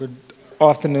Good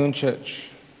afternoon, church.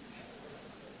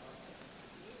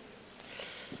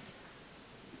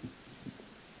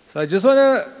 So I just want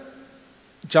to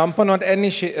jump on what Annie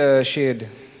shared.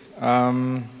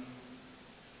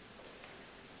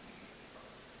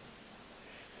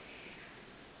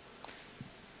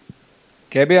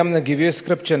 Gabby, I'm going to give you a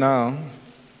scripture now.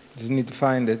 Just need to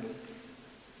find it.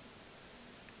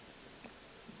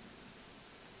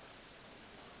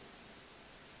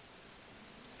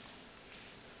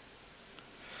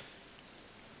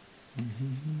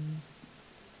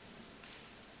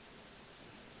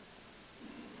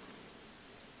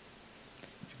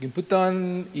 You can put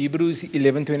on Hebrews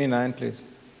 11:29, please.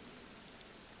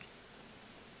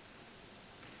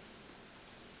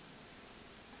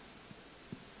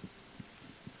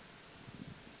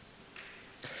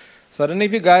 So I don't know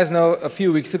if you guys know, a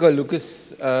few weeks ago,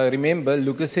 Lucas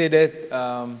said that,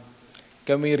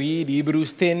 can we read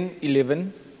Hebrews 10,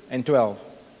 11, and 12?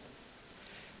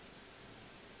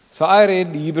 So I read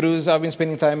Hebrews, I've been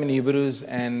spending time in Hebrews,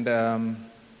 and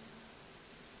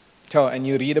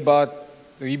you read about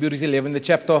Hebrews 11, the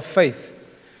chapter of faith.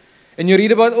 And you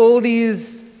read about all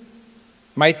these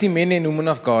mighty men and women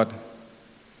of God.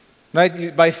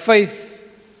 Right? By faith,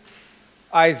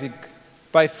 Isaac.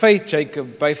 By faith,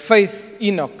 Jacob. By faith,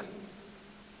 Enoch.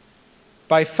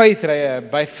 By faith,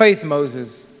 Rahab. By faith,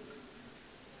 Moses.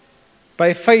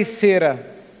 By faith, Sarah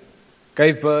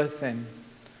gave birth. And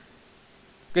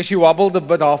because she wobbled a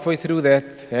bit halfway through that,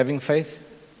 having faith.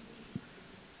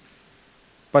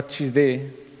 But she's there.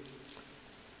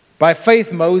 By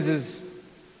faith, Moses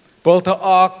built an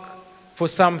ark for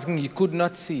something he could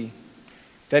not see,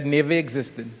 that never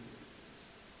existed.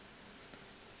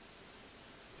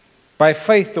 By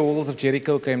faith, the walls of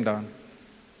Jericho came down.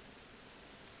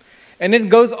 And it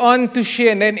goes on to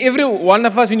share, and then every one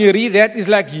of us, when you read that, is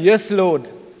like, yes, Lord.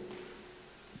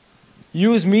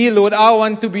 Use me, Lord. I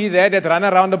want to be that run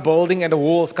around the building and the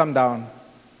walls come down.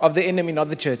 Of the enemy, not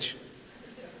the church.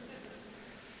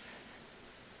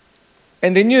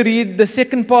 And then you read the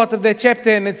second part of that chapter,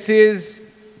 and it says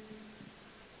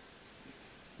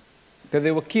that they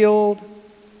were killed,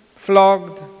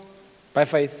 flogged by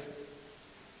faith.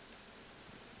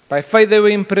 By faith they were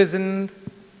imprisoned,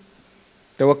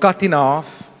 they were cut in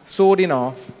half, sawed in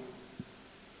half,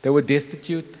 they were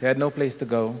destitute, had no place to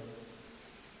go,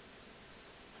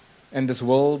 and this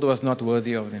world was not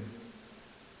worthy of them.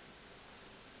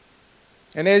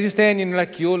 And as you stand, you're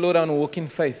like, your Lord, I want to walk in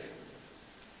faith.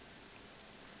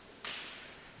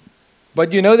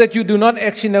 But you know that you do not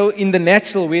actually know in the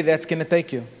natural way that's going to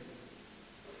take you.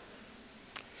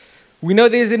 We know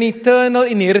there's an eternal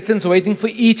inheritance waiting for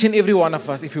each and every one of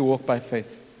us if we walk by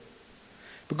faith.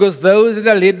 Because those that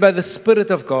are led by the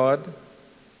Spirit of God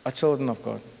are children of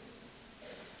God.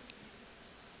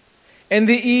 And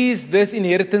there is this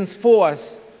inheritance for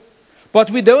us.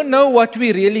 But we don't know what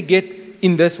we really get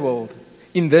in this world,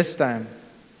 in this time.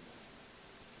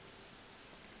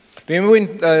 Remember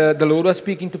when the Lord was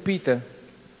speaking to Peter?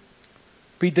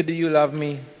 Peter, do you love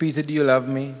me? Peter, do you love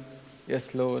me?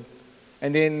 Yes, Lord.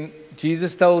 And then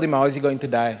Jesus told him, how is he going to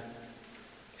die?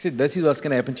 He said, this is what's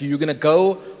going to happen to you. You're going to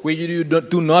go where you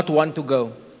do not want to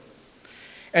go.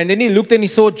 And then he looked and he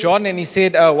saw John and he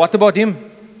said, what about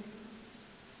him?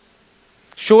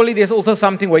 Surely there's also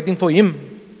something waiting for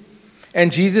him. And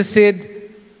Jesus said,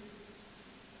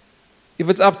 if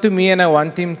it's up to me and I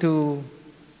want him to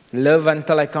live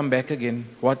until I come back again,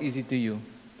 what is it to you?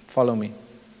 Follow me.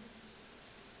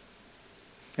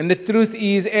 And the truth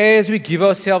is, as we give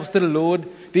ourselves to the Lord,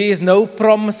 there is no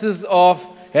promises of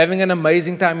having an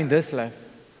amazing time in this life.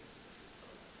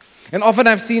 And often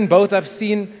I've seen both. I've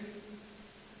seen,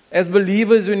 as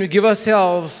believers, when we give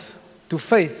ourselves to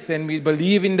faith and we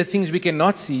believe in the things we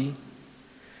cannot see,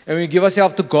 and we give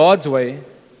ourselves to God's way,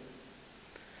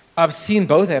 I've seen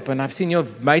both happen. I've seen your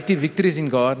mighty victories in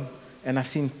God, and I've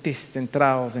seen tests and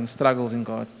trials and struggles in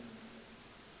God.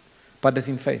 But it's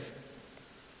in faith.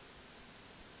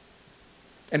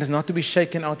 And it's not to be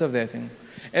shaken out of that thing.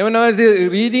 And when I was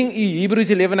reading Hebrews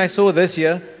 11, I saw this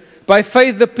here. By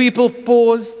faith the people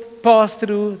passed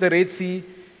through the Red Sea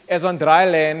as on dry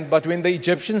land, but when the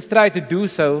Egyptians tried to do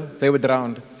so, they were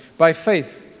drowned. By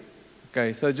faith.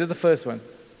 Okay, so just the first one.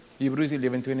 Hebrews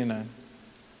 11:29.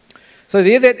 So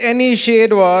there that Annie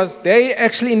shared was, they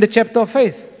actually in the chapter of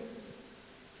faith.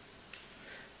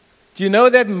 Do you know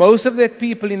that most of that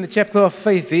people in the chapter of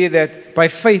faith there, that by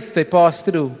faith they passed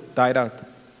through, died out?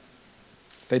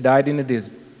 They died in the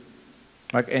desert,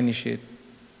 like Annie shared.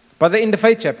 But they're in the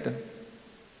faith chapter.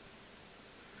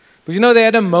 But you know, they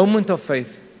had a moment of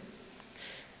faith.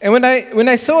 And when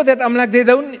I saw that, I'm like,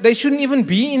 they shouldn't even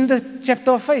be in the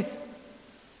chapter of faith.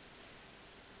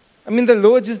 the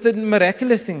Lord just did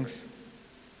miraculous things.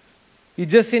 He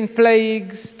just sent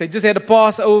plagues. They just had a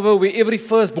Passover where every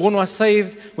firstborn was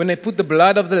saved when they put the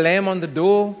blood of the lamb on the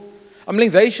door.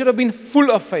 They should have been full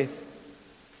of faith.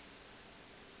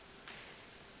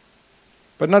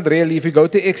 But not really. If you go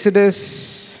to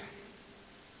Exodus,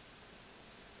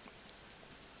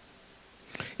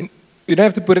 you don't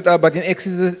have to put it up, but in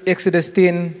Exodus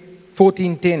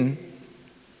 14:10,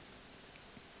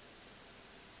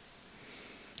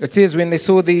 it says, when they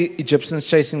saw the Egyptians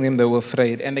chasing them, they were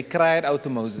afraid, and they cried out to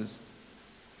Moses.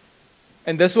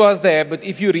 And this was the habit.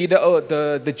 If you read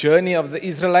the journey of the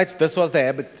Israelites, this was the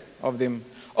habit of them.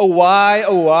 Oh why,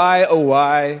 oh why, oh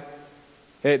why?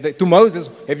 To Moses,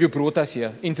 have you brought us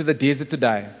here into the desert to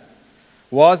die?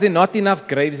 Was there not enough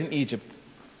graves in Egypt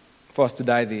for us to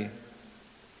die there?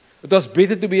 It was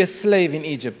better to be a slave in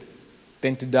Egypt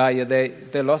than to die here.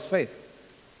 They lost faith.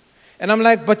 And I'm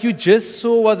like, but you just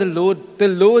saw what the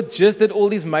Lord just did all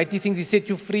these mighty things. He set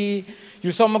you free.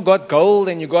 You somehow got gold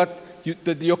and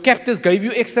your captors gave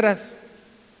you extras.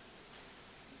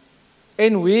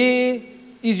 And where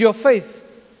is your faith?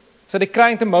 So they're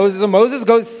crying to Moses. And Moses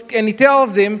goes and he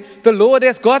tells them, the Lord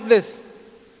has got this.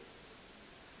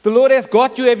 The Lord has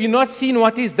got you. Have you not seen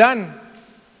what He's done?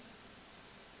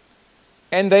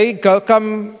 And they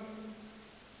come,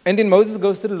 and then Moses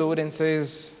goes to the Lord and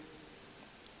says,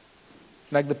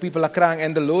 like the people are crying,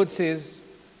 and the Lord says,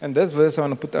 and this verse I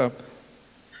want to put up,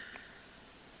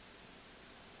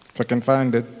 if I can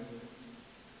find it.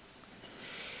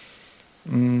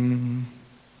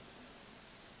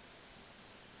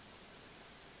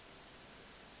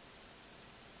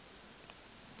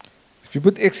 If you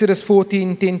put Exodus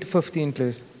 14:10-15,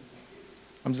 please.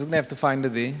 I'm just going to have to find it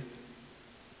there.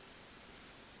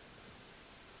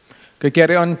 Okay,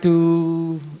 carry on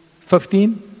to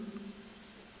 15.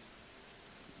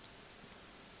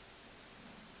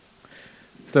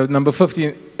 So number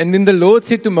 15. And then the Lord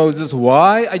said to Moses,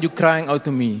 why are you crying out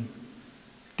to me?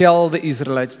 Tell the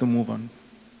Israelites to move on.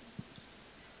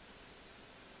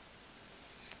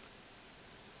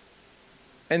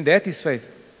 And that is faith.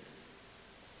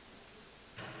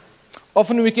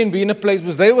 Often we can be in a place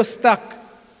because they were stuck.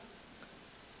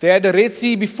 They had the Red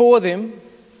Sea before them,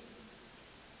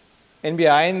 and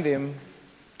behind them,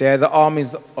 they had the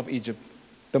armies of Egypt,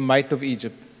 the might of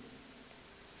Egypt.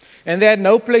 And they had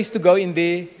no place to go in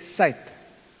their sight.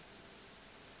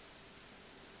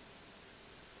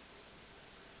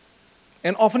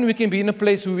 And often we can be in a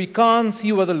place where we can't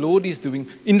see what the Lord is doing.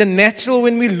 In the natural,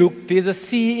 when we look, there's a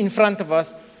sea in front of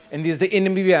us, and there's the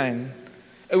enemy behind.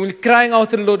 And we're crying out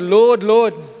to the Lord, Lord,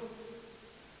 Lord.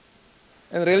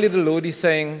 And really the Lord is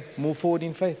saying, move forward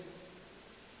in faith.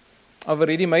 I've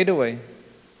already made a way.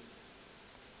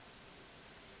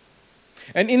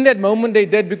 And in that moment they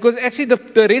did, because actually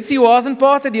the Red Sea wasn't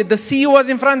parted yet. The sea was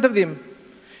in front of them.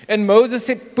 And Moses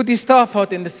said, put his staff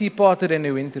out, and the sea parted, and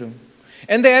they went through.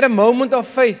 And they had a moment of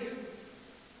faith.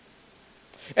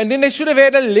 And then they should have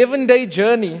had an 11-day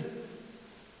journey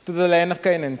to the land of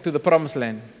Canaan, to the promised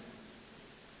land.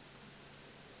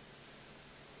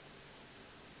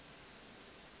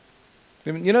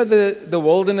 You know, the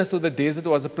wilderness or the desert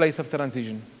was a place of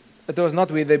transition. It was not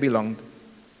where they belonged.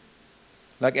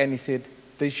 Like Annie said,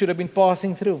 they should have been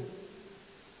passing through.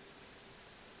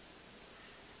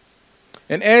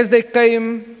 And as they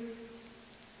came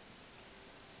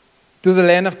to the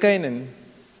land of Canaan,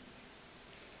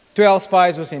 12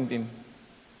 spies were sent in.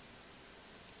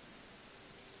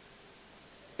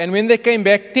 And when they came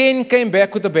back, 10 came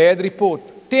back with a bad report.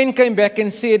 10 came back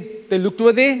and said, they looked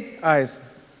with their eyes.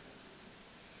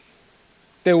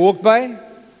 They walked by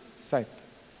sight.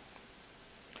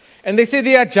 And they said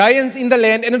there are giants in the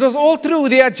land. And it was all true.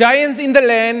 There are giants in the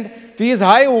land. There is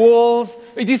high walls.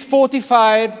 It is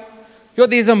fortified.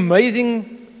 There's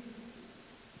amazing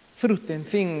fruit and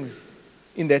things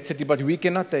in that city, but we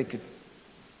cannot take it.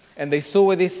 And they saw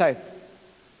with their sight.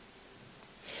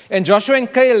 And Joshua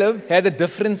and Caleb had a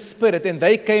different spirit, and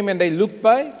they came and they looked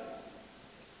by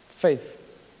faith.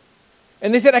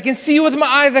 And they said, I can see with my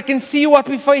eyes, I can see what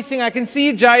we're facing, I can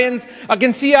see giants, I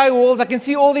can see high walls, I can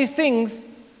see all these things.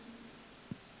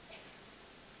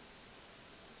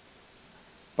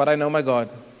 But I know my God.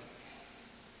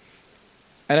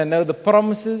 And I know the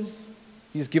promises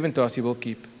He's given to us, He will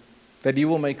keep. That He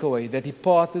will make a way, that He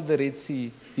parted the Red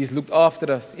Sea. He's looked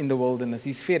after us in the wilderness.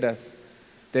 He's fed us,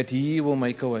 that He will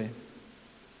make a way.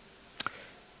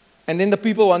 And then the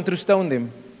people want to stone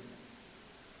them.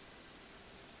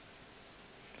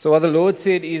 So what the Lord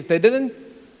said is, they didn't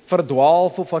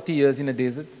verdwaal for 40 years in the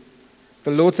desert.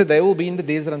 The Lord said they will be in the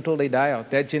desert until they die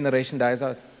out. That generation dies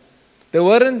out. They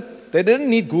weren't They didn't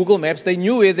need Google Maps. They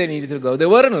knew where they needed to go. They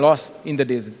weren't lost in the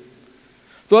desert.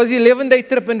 It was the 11-day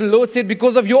trip, and the Lord said,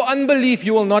 because of your unbelief,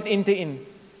 you will not enter in.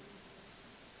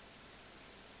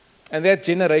 And that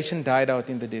generation died out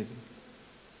in the desert.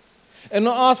 And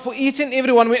I ask for each and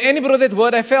every one, when any brought that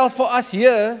word, I felt for us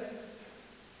here,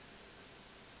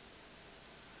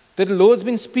 that the Lord's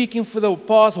been speaking for the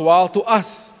past while to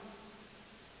us.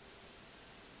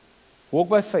 Walk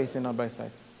by faith and not by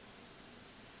sight.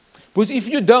 Because if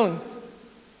you don't,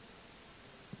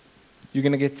 you're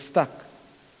going to get stuck.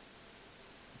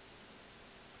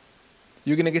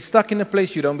 You're going to get stuck in a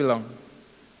place you don't belong.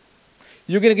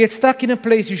 You're going to get stuck in a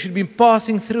place you should be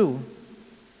passing through.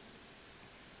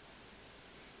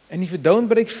 And if you don't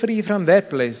break free from that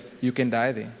place, you can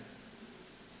die there.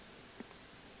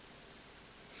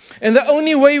 And the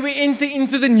only way we enter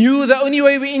into the new, the only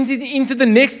way we enter into the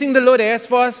next thing the Lord has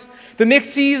for us, the next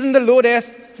season the Lord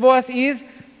has for us is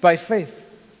by faith.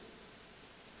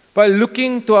 By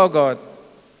looking to our God.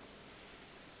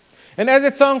 And as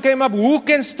that song came up, who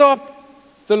can stop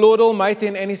the Lord Almighty?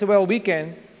 And he said, well, we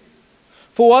can.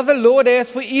 For what the Lord has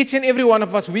for each and every one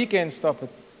of us, we can stop it.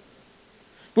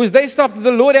 Because they stopped it.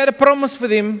 The Lord had a promise for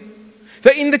them.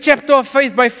 That in the chapter of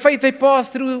faith, by faith they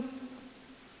passed through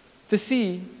the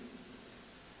sea.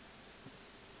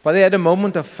 But they had a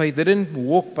moment of faith. They didn't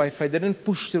walk by faith. They didn't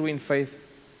push through in faith.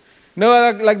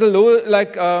 No, like the Lord,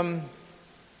 like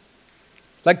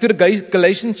to the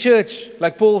Galatian church,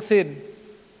 like Paul said,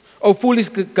 oh, foolish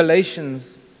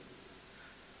Galatians,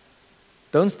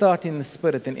 don't start in the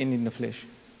spirit and end in the flesh.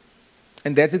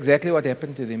 And that's exactly what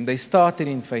happened to them. They started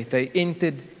in faith. They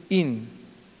entered in.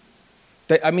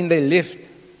 They left.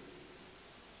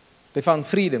 They found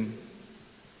freedom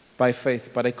by faith,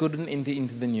 but they couldn't enter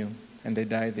into the new, and they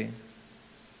died there.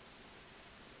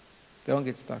 Don't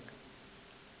get stuck.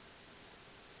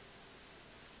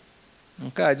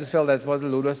 Okay, I just felt that's what the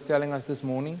Lord was telling us this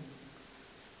morning.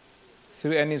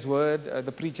 Through Annie's word,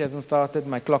 the preach hasn't started.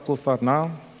 My clock will start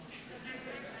now.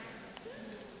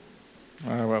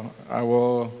 I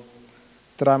will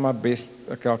try my best.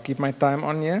 Okay, I'll keep my time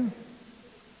on here.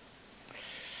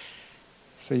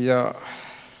 So yeah.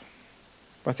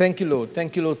 But thank you, Lord.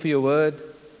 Thank you, Lord, for your word.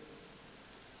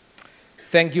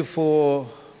 Thank you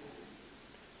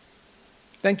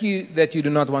that you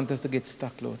do not want us to get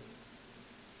stuck, Lord.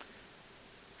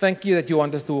 Thank you that you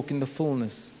want us to walk in the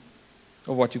fullness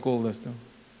of what you called us to.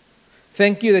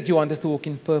 Thank you that you want us to walk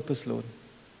in purpose, Lord.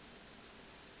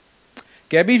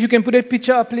 Gabby, if you can put that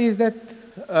picture up, please, that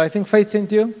I think Faith sent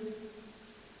you.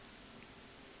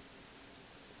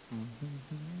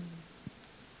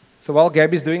 So while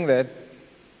Gabby's doing that,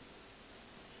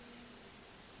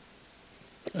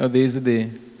 there's the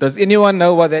day. Does anyone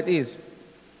know what that is?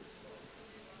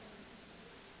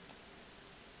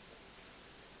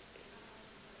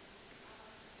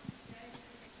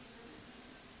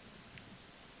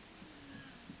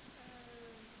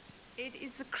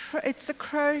 It's a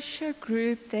crochet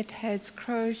group that has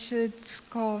crocheted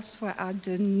scarves for our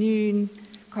Danune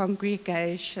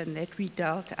congregation that we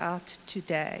dealt out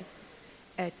today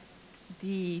at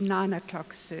the 9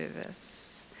 o'clock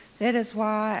service. That is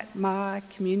why my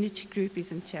community group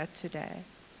isn't here today.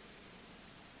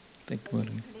 Thank you, Lord.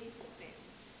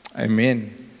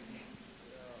 Amen.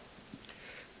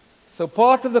 So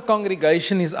part of the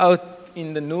congregation is out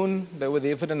in the noon. They were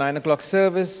there for the 9 o'clock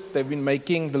service. They've been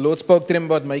the Lord spoke to them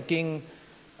about making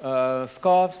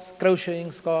scarves,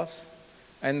 crocheting scarves.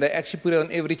 And they actually put it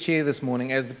on every chair this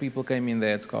morning as the people came in,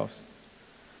 they had scarves.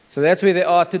 So that's where they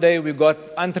are today. We've got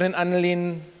Andre and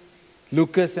Annelien,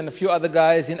 Lucas and a few other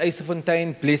guys in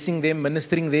Eisenfontein blessing them,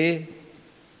 ministering there.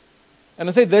 And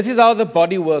I say this is how the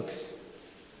body works.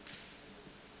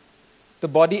 The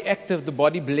body active, the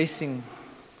body blessing,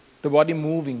 the body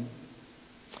moving.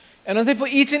 And I say for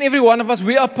each and every one of us,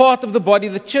 we are part of the body,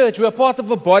 the church. We are part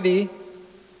of a body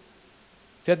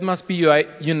that must be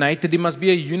united. There must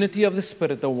be a unity of the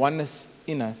Spirit, a oneness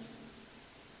in us.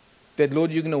 That,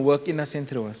 Lord, you're going to work in us and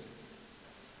through us.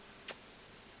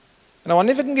 And I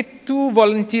wonder if I can get 2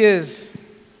 volunteers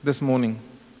this morning.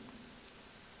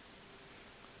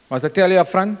 Must I tell you up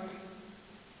front?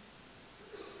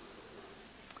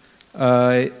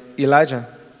 Elijah.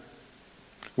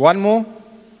 One more?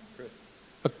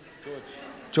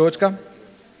 George, come.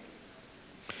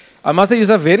 I must say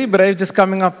you are very brave just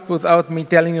coming up without me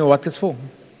telling you what it's for.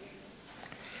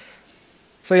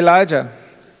 So Elijah,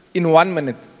 in 1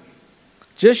 minute,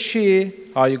 just share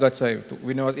how you got saved.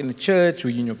 When you was in the church, were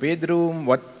you in your bedroom,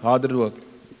 how did it work?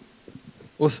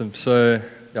 Awesome. So,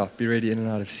 be ready in and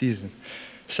out of season.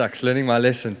 Shucks, learning my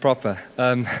lesson proper.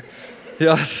 I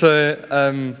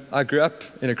grew up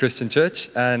in a Christian church,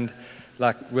 and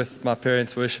like with my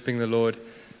parents worshiping the Lord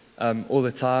all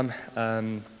the time,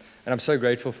 and I'm so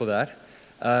grateful for that.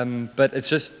 But it's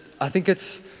just, I think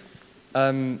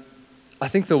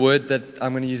the word that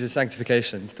I'm going to use is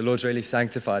sanctification. The Lord's really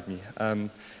sanctified me, and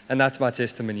that's my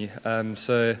testimony.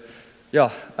 Grew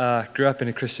up in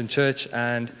a Christian church,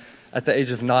 and at the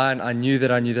age of 9, I knew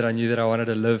that I wanted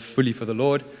to live fully for the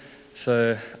Lord.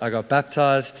 So I got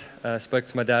baptized, spoke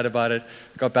to my dad about it,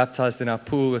 got baptized in our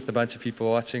pool with a bunch of people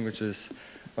watching, which is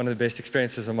one of the best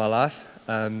experiences of my life.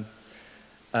 And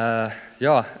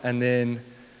then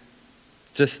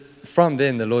just from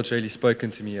then, the Lord's really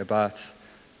spoken to me about,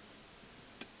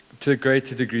 to a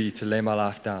greater degree, to lay my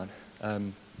life down.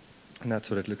 And that's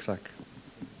what it looks like.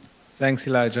 Thanks,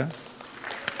 Elijah.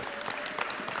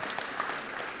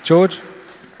 George?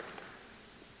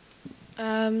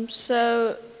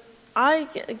 So I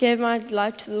gave my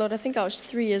life to the Lord, I think I was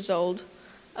 3 years old,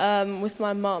 with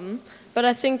my mum. But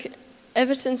I think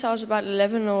ever since I was about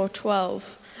 11 or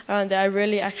 12, around there, I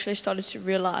really actually started to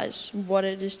realize what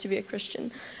it is to be a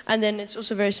Christian. And then it's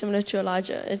also very similar to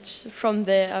Elijah. It's from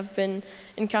there I've been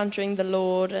encountering the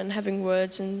Lord and having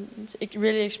words and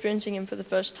really experiencing Him for the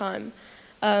first time.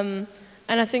 And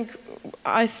I think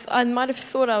I might have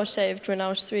thought I was saved when I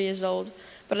was 3 years old,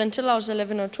 but until I was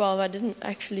 11 or 12, I didn't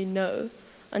actually know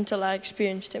until I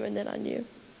experienced Him, and then I knew.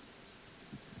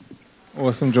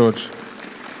 Awesome, George.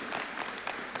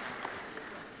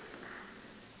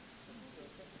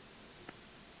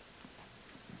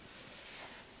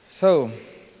 So,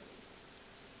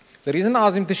 the reason I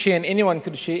asked him to share, and anyone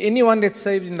could share, anyone that's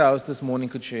saved in the house this morning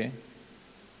could share,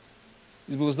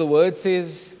 is because the word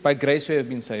says, by grace we have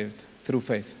been saved, through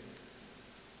faith.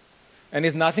 And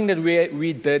there's nothing that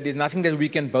we did, there's nothing that we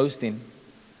can boast in.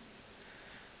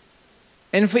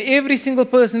 And for every single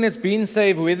person that's been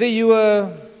saved, whether you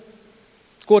were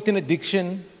caught in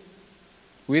addiction,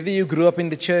 whether you grew up in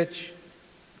the church,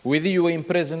 whether you were in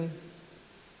prison,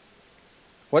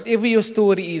 whatever your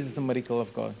story is a miracle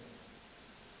of God.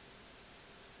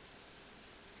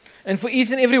 And for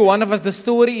each and every one of us, the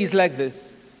story is like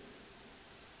this.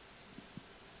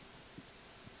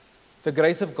 The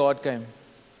grace of God came.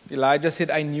 Elijah said,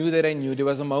 I knew that I knew. There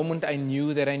was a moment I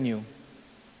knew that I knew.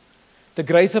 The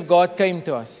grace of God came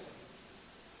to us.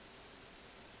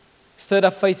 Stirred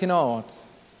up faith in our hearts.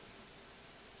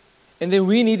 And then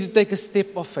we need to take a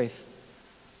step of faith.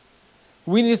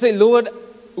 We need to say, Lord,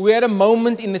 we had a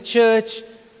moment in the church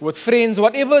with friends,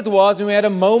 whatever it was, and we had a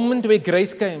moment where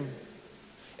grace came.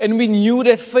 And we knew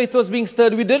that faith was being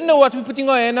stirred. We didn't know what we're putting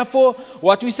our hand up for,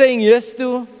 what we're saying yes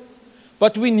to.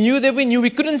 But we knew that we knew.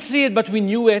 We couldn't see it, but we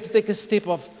knew we had to take a step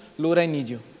of, Lord, I need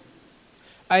you.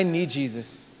 I need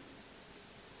Jesus.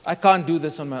 I can't do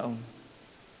this on my own.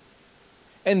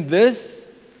 And this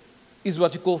is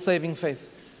what we call saving faith.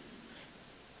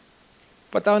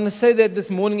 But I want to say that this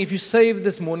morning, if you saved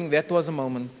this morning, that was a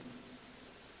moment.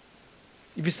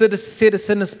 If you said a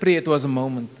sinner's prayer, it was a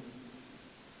moment.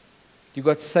 You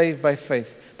got saved by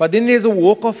faith. But then there's a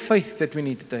walk of faith that we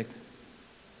need to take.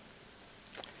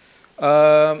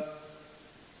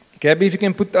 Gabby, if you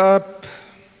can put up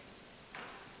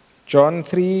John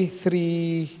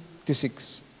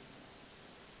 3:3-6.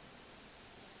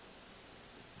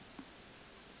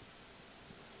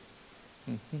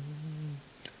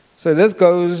 So this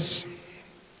goes.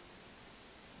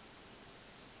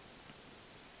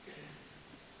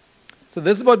 So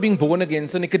this is about being born again.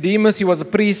 So Nicodemus, he was a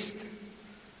priest.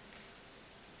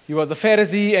 He was a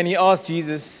Pharisee, and he asked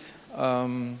Jesus,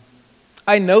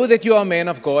 I know that you are a man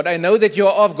of God. I know that you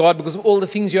are of God because of all the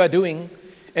things you are doing.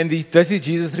 And this is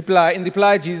Jesus' reply. In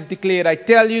reply, Jesus declared, I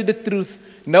tell you the truth.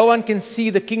 No one can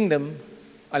see the kingdom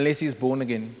unless he is born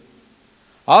again.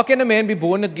 How can a man be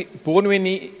born when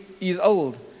he is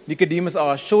old? Nicodemus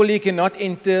asked, surely he cannot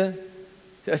enter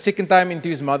a second time into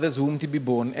his mother's womb to be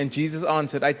born. And Jesus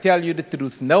answered, I tell you the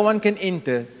truth. No one can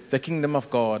enter the kingdom of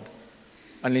God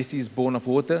unless he is born of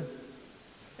water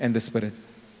and the Spirit.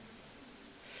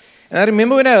 And I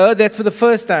remember when I heard that for the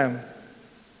first time.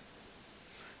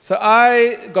 So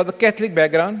I got the Catholic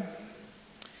background.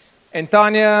 And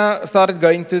Tanya started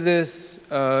going to this,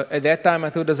 at that time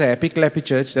I thought it was a Happy Clappy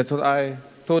church. That's what I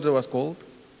thought it was called.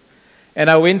 And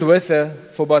I went with her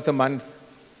for about a month.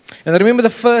 And I remember the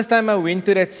first time I went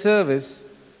to that service,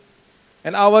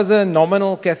 and I was a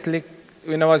nominal Catholic.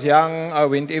 When I was young, I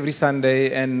went every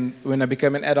Sunday, and when I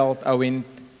became an adult, I went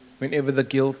whenever the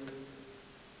guilt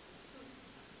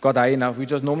got high enough,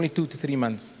 which was normally 2 to 3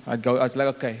 months. I was like,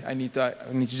 okay, I need to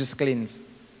just cleanse.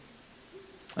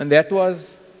 And that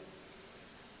was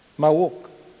my walk.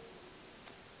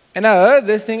 And I heard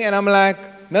this thing, and I'm like,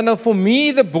 no, for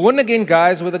me, the born-again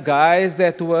guys were the guys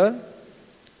that were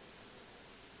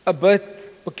a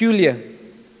bit peculiar.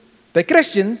 They're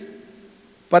Christians,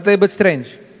 but they're a bit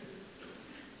strange.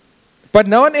 But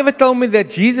no one ever told me that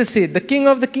Jesus said, the King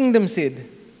of the Kingdom said,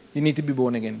 you need to be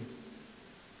born again.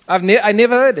 I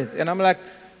never heard it. And I'm like,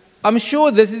 I'm sure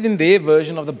this is in their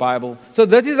version of the Bible. So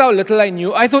this is how little I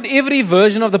knew. I thought every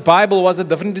version of the Bible was a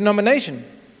different denomination.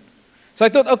 So I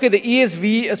thought, okay, the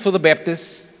ESV is for the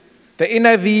Baptists. The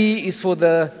NIV is for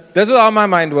the... That's how my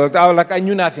mind worked. I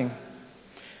knew nothing.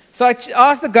 So I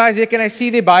asked the guys here, can I see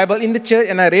their Bible in the church?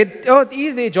 And I read, oh, it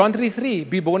is there, John 3:3,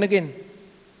 be born again.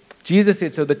 Jesus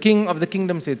said so. The King of the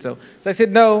Kingdom said so. So I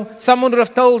said, no, someone would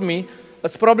have told me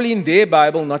it's probably in their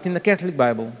Bible, not in the Catholic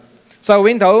Bible. So I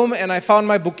went home and I found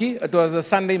my bookie. It was a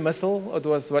Sunday Missal. It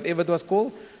was whatever it was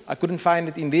called. I couldn't find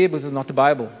it in there because it's not the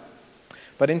Bible.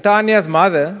 But in Tanya's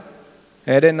mother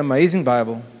had an amazing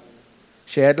Bible.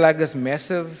 She had like this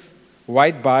massive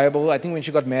white Bible. I think when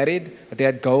she got married, they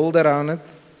had gold around it.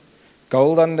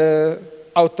 Gold on the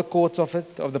outer courts of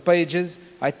it, of the pages.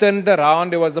 I turned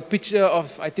around. There was a picture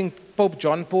of, I think, Pope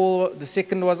John Paul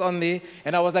II was on there.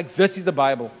 And I was like, this is the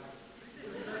Bible.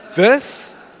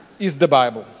 This is the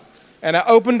Bible. And I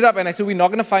opened it up and I said, we're not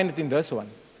going to find it in this one.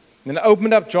 Then I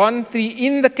opened up John 3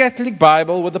 in the Catholic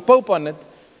Bible with the Pope on it.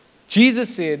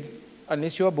 Jesus said,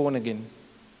 unless you are born again.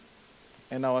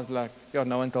 And I was like, yeah,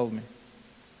 no one told me.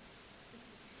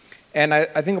 And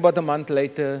I think about a month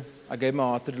later, I gave my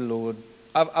heart to the Lord.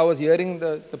 I was hearing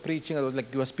the preaching. I was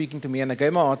like, you were speaking to me. And I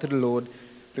gave my heart to the Lord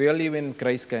really when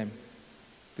grace came.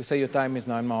 To say your time is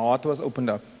now. And my heart was opened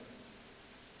up.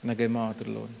 And I gave my heart to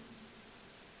the Lord.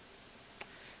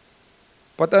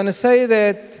 But I want to say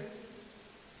that,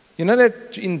 you know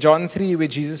that in John 3 where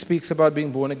Jesus speaks about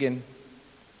being born again,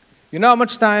 you know how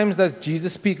much times does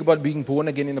Jesus speak about being born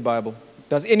again in the Bible?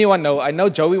 Does anyone know? I know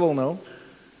Joey will know.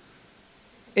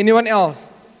 Anyone else?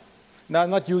 No,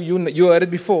 not you. You heard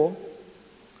it before.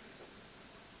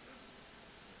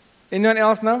 Anyone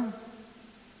else know?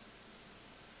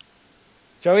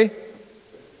 Joey?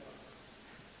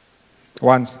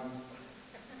 Once.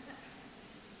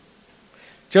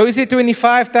 Joey said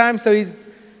 25 times, so he's,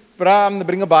 brah, I'm going to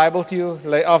bring a Bible to you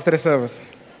after the service.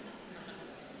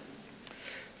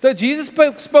 So Jesus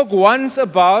spoke once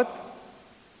about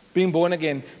being born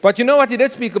again. But you know what he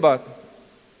did speak about?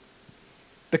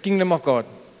 The kingdom of God.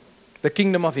 The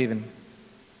kingdom of heaven.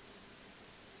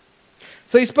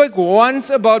 So he spoke once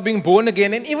about being born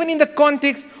again, and even in the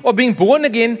context of being born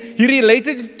again, he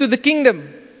related it to the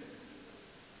kingdom.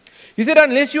 He said,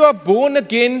 unless you are born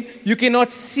again, you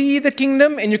cannot see the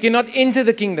kingdom and you cannot enter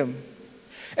the kingdom.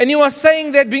 And he was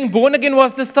saying that being born again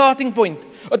was the starting point.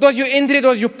 It was your entry, it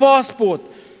was your passport,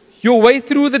 your way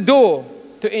through the door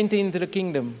to enter into the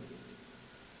kingdom.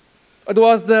 It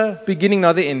was the beginning,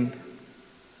 not the end.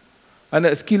 And I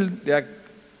was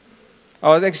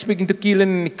actually speaking to Keelan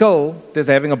and Nicole, that's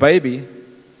having a baby.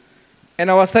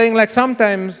 And I was saying, like,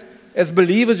 sometimes as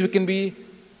believers we can be,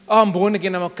 oh, I'm born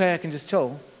again, I'm okay, I can just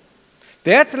chill.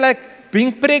 That's like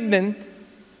being pregnant.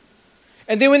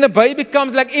 And then when the baby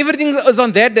comes, like everything is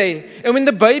on that day. And when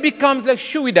the baby comes, like,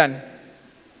 shoo, we done.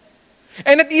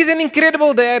 And it is an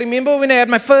incredible day. I remember when I had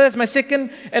my first, my second,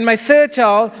 and my third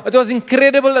child. It was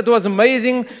incredible. It was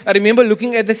amazing. I remember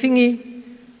looking at the thingy,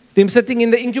 them sitting in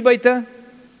the incubator.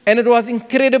 And it was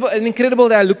incredible, an incredible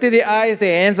day. I looked at their eyes,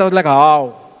 their hands. I was like,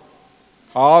 how?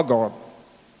 Oh, God.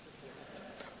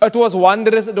 It was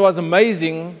wondrous. It was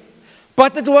amazing.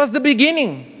 But it was the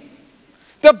beginning.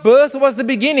 The birth was the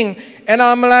beginning. And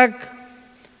I'm like,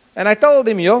 and I told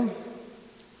him, yo,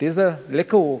 there's a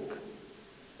lekker walk.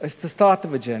 It's the start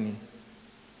of a journey.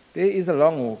 There is a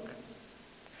long walk.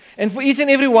 And for each and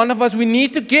every one of us, we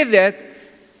need to get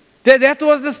that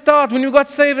was the start. When we got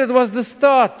saved, it was the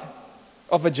start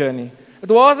of a journey. It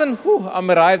wasn't, I'm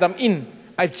arrived, I'm in.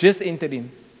 I've just entered in.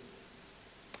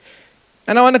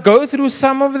 And I want to go through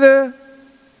some of the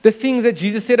things that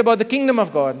Jesus said about the kingdom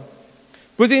of God.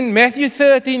 Within Matthew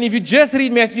 13, if you just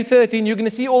read Matthew 13, you're going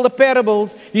to see all the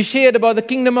parables he shared about the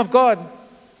kingdom of God.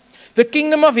 The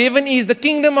kingdom of heaven is, the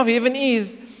kingdom of heaven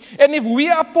is. And if we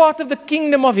are part of the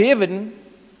kingdom of heaven,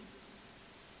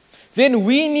 then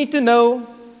we need to know,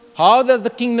 how does the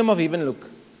kingdom of heaven look?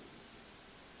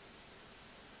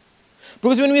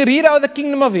 Because when we read how the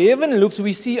kingdom of heaven looks,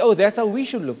 we see, oh, that's how we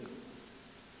should look.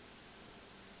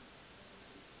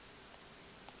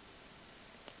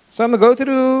 So I'm going to go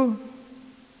through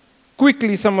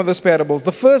quickly some of those parables.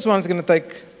 The first one's going to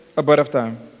take a bit of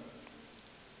time.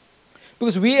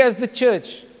 Because we as the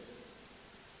church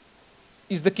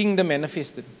is the kingdom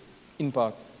manifested in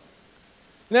part.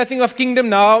 And I think of kingdom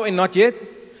now and not yet.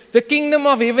 The kingdom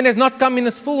of heaven has not come in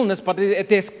its fullness, but it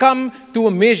has come to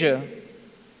a measure.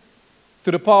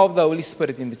 to the power of the Holy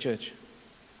Spirit in the church.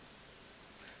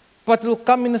 But it will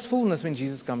come in its fullness when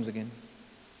Jesus comes again.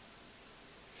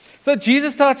 So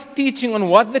Jesus starts teaching on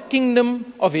what the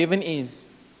kingdom of heaven is.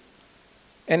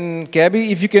 And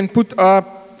Gabby, if you can put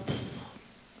up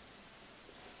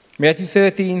Matthew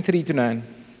 13, 3-9.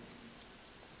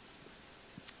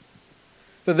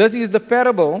 So this is the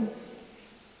parable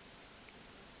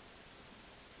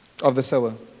of the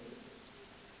sower.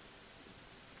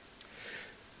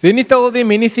 Then he told them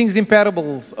many things in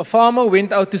parables. A farmer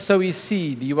went out to sow his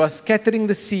seed. He was scattering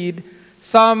the seed,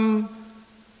 some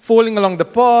falling along the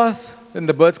path, and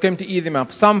the birds came to eat them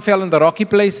up. Some fell in the rocky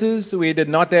places where it did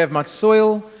not have much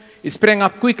soil. It sprang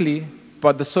up quickly,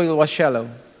 but the soil was shallow.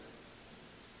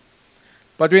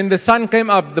 But when the sun came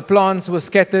up, the plants were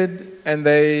scattered and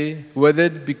they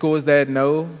withered because they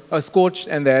had scorched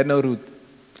and they had no root.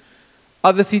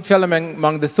 Other seed fell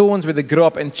among the thorns where they grew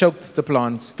up and choked the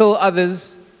plants. Still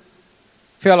others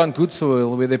fell on good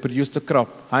soil where they produced a crop,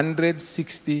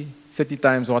 160, 30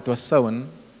 times what was sown.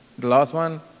 The last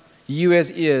one, he who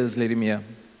has ears, let him hear.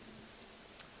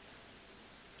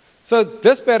 So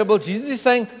this parable, Jesus is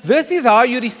saying, this is how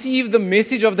you receive the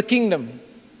message of the kingdom.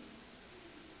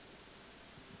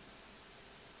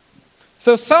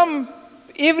 So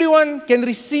everyone can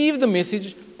receive the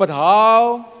message, but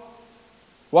how?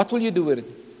 What will you do with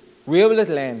it? Where will it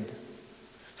land?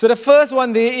 So the first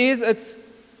one there is, it's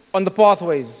on the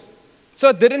pathways. So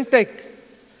it didn't take.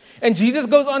 And Jesus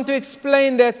goes on to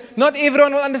explain that not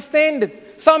everyone will understand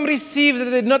it. Some received it,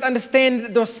 they did not understand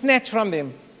it, it was snatched from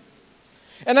them.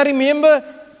 And I remember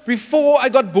before I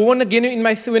got born again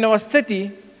when I was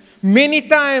 30, many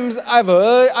times I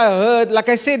heard, like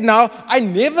I said now, I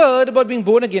never heard about being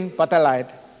born again, but I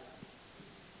lied.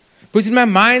 Because in my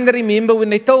mind, I remember when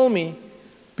they told me,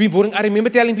 being born, I remember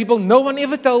telling people, no one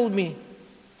ever told me.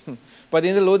 But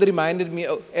then the Lord reminded me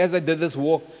as I did this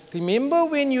walk, remember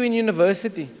when you were in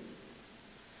university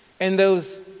and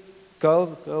those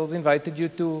girls invited you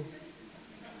to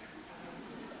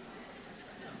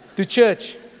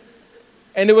church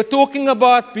and they were talking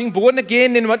about being born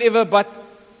again and whatever, but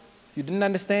you didn't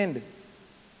understand it.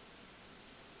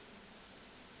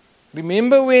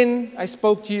 Remember when I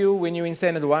spoke to you when you were in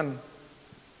Standard 1?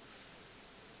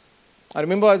 I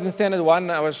remember I was in Standard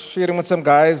 1, I was sharing with some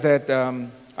guys that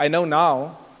I know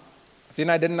now, then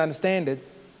I didn't understand it.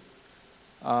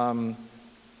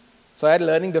 So I had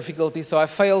learning difficulties, so I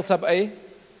failed sub A,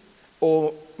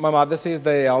 or my mother says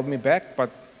they held me back, but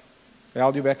they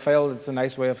held you back, failed, it's a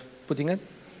nice way of putting it.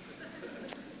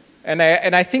 And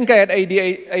I think I had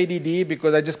ADD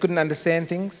because I just couldn't understand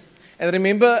things. And I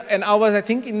remember, and I was, I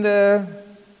think, in the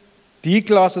D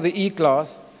class or the E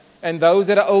class, and those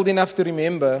that are old enough to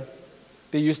remember,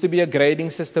 there used to be a grading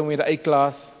system where the A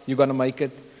class, you're going to make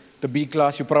it. The B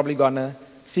class, you're probably going to.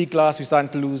 C class, we're starting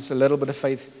to lose a little bit of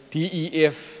faith. D, E,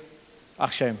 F,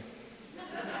 ach, shame.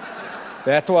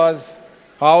 That was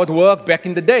how it worked back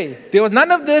in the day. There was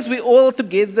none of this, we all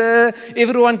together,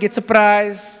 everyone gets a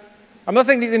prize. I'm not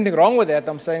saying there's anything wrong with that,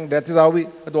 I'm saying that is how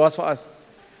it was for us.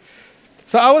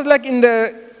 So I was like in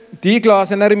the D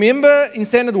class, and I remember in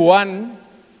Standard 1,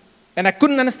 and I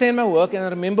couldn't understand my work, and I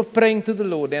remember praying to the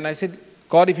Lord, and I said,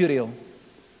 God, if you're real,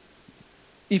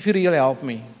 help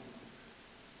me.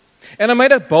 And I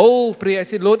made a bold prayer. I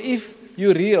said, Lord, if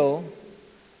you're real,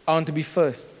 I want to be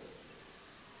first.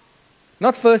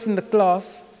 Not first in the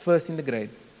class, first in the grade.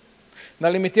 Now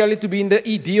let me tell you, to be in the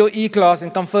ED or E class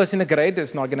and come first in the grade,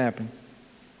 it's not going to happen.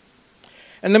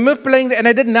 And I remember playing, and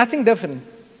I did nothing different.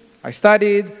 I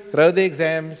studied, wrote the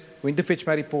exams, went to fetch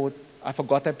my report. I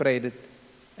forgot I prayed it,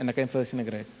 and I came first in the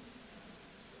grade.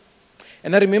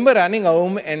 And I remember running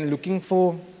home and looking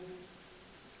for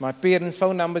my parents'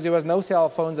 phone numbers. There was no cell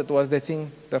phones. It was the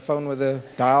thing, the phone with the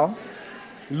dial.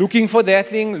 Looking for that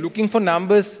thing, looking for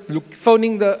numbers,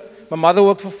 phoning my mother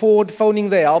worked for Ford, phoning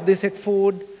the help desk at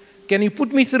Ford. Can you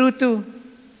put me through to?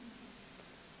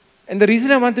 And the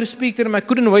reason I wanted to speak to them, I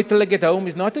couldn't wait till I get home,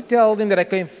 is not to tell them that I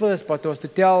came first, but it was to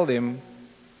tell them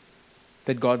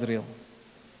that God's real.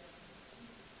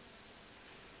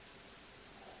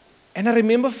 And I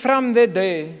remember from that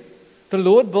day, the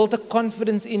Lord built a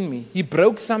confidence in me. He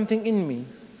broke something in me.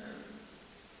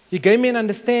 He gave me an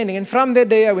understanding. And from that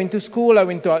day, I went to school, I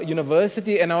went to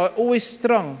university, and I was always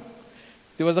strong.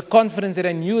 There was a confidence that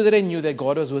I knew that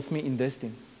God was with me in this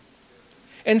thing.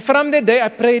 And from that day, I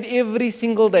prayed every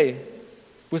single day.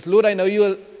 Because, Lord, I know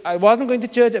you. I wasn't going to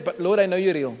church, but Lord, I know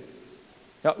you're real.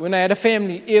 When I had a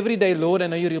family, every day, Lord, I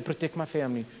know you're real. Protect my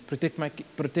family.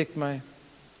 Protect my.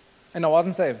 And I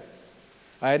wasn't saved.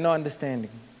 I had no understanding.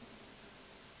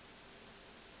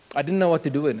 I didn't know what to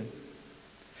do with it.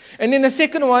 And then the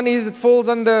second one is it falls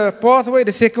on the pathway.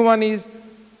 The second one is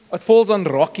it falls on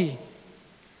rocky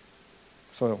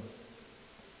soil.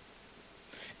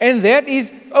 And that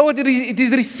is, it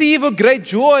is receive a great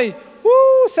joy.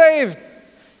 Woo, saved.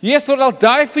 Yes, Lord, I'll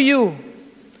die for you.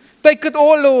 Take it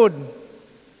all, Lord.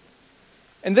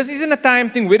 And this isn't a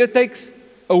time thing where it takes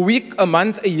a week, a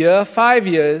month, a year, 5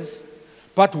 years.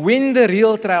 But when the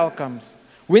real trial comes,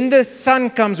 when the sun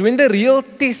comes, when the real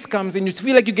test comes, and you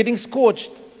feel like you're getting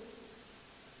scorched,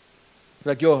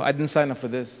 like, yo, I didn't sign up for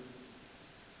this.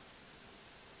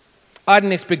 I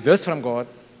didn't expect this from God.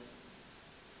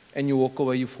 And you walk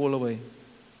away, you fall away.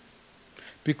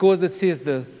 Because it says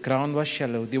the ground was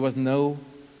shallow, there was no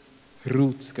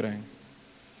roots growing.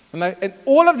 And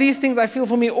all of these things, I feel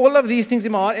for me, all of these things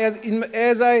in my heart,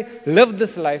 as I lived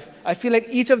this life, I feel like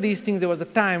each of these things, there was a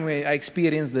time where I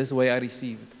experienced this, where I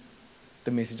received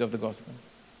the message of the gospel.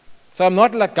 So I'm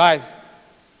not like, guys,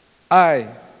 I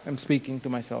am speaking to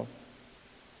myself.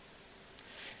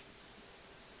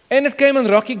 And it came on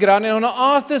rocky ground, and I want to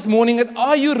ask this morning,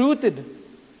 are you rooted?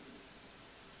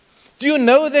 Do you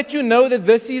know that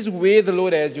this is where the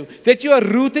Lord has you? That you are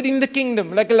rooted in the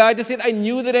kingdom? Like Elijah said, I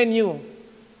knew that I knew.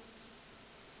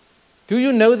 Do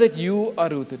you know that you are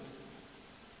rooted?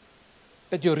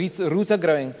 That your roots are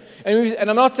growing? And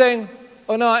I'm not saying,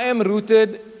 oh no, I am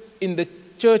rooted in the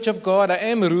church of God. I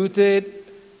am rooted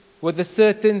with a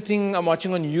certain thing I'm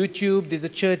watching on YouTube. There's a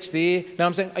church there. Now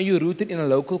I'm saying, are you rooted in a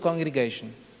local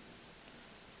congregation?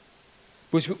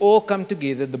 Because we all come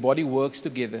together, the body works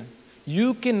together.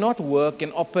 You cannot work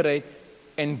and operate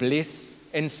and bless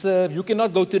and serve. You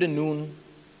cannot go to the noon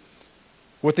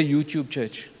with a YouTube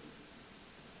church.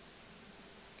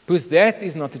 Because that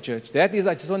is not a church. That is,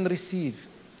 I just want to receive.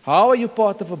 How are you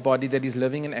part of a body that is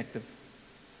living and active?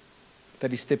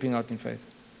 That is stepping out in faith.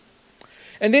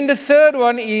 And then the third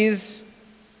one is,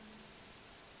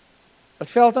 it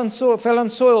fell on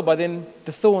soil, but then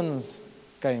the thorns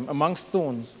came, amongst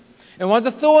thorns. And what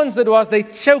the thorns did was they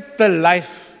choked the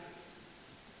life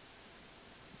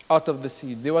out of the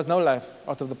seeds. There was no life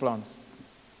out of the plants.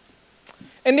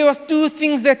 And there was two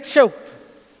things that choked.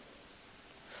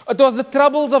 It was the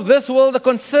troubles of this world, the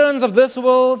concerns of this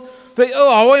world.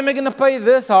 How am I going to pay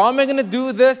this? How am I going to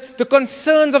do this? The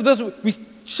concerns of this. We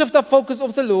shift our focus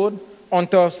off the Lord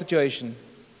onto our situation.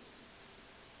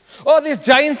 Oh, there's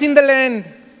giants in the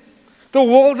land. The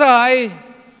walls are high.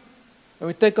 And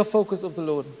we take our focus off the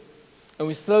Lord. And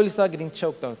we slowly start getting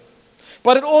choked out.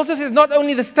 But it also says not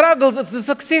only the struggles, it's the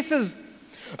successes.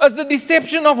 It's the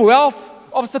deception of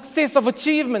wealth, of success, of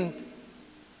achievement.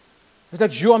 It's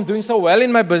like, I'm doing so well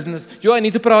in my business. I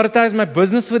need to prioritize my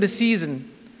business for the season.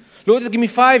 Lord, just give me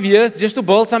 5 years just to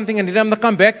build something and then I'm going to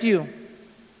come back to you.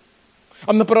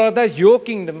 I'm going to prioritize your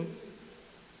kingdom.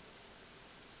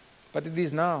 But it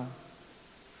is now.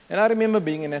 And I remember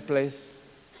being in that place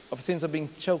of a sense of being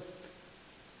choked.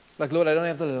 Like, Lord, I don't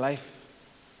have the life.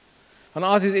 And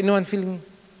I ask, is anyone feeling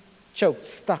choked,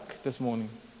 stuck this morning?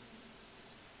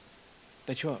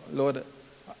 That Lord,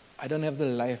 I don't have the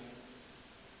life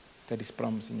that is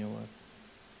promised in your word.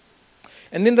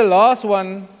 And then the last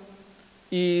one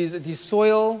is the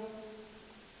soil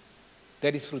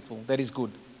that is fruitful, that is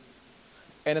good.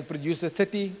 And it produces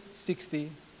 30, 60,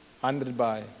 100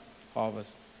 by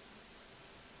harvest.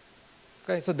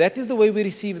 Okay, so that is the way we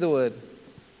receive the word.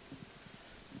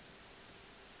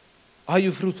 Are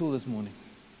you fruitful this morning?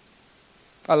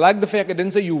 I like the fact it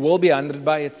didn't say you will be 100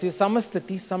 by. It says some is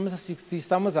 30, some is 60,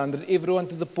 some is 100, everyone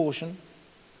to the portion.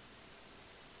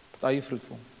 But are you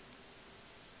fruitful?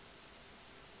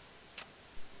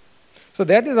 So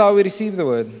that is how we receive the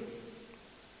word.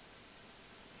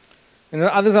 And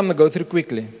the others I'm going to go through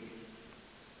quickly.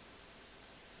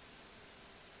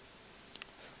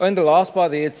 In the last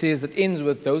part there it says it ends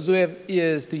with those who have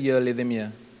ears to hear, let them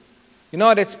hear. You know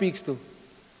what that speaks to?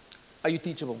 Are you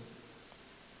teachable?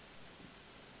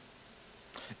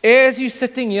 As you're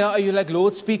sitting here, are you like,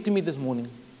 Lord, speak to me this morning?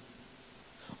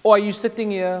 Or are you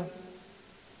sitting here,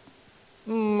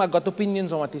 I got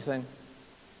opinions on what he's saying.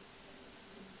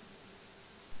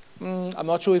 I'm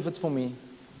not sure if it's for me.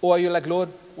 Or are you like, Lord,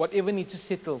 whatever needs to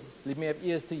settle, let me have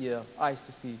ears to hear, eyes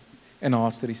to see, and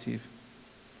hearts to receive.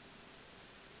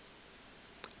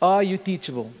 Are you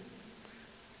teachable?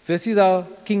 This is how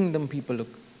kingdom people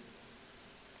look.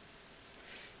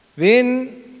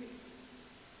 Then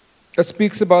it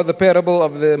speaks about the parable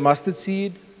of the mustard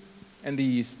seed and the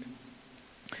yeast.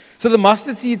 So the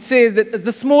mustard seed says that it's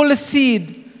the smallest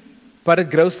seed, but it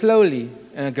grows slowly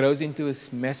and it grows into a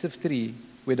massive tree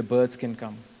where the birds can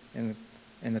come and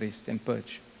rest and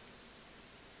perch.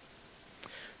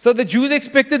 So the Jews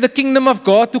expected the kingdom of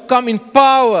God to come in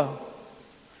power.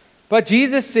 But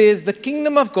Jesus says the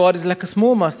kingdom of God is like a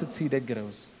small mustard seed that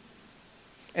grows.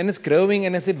 And it's growing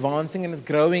and it's advancing and it's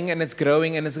growing and it's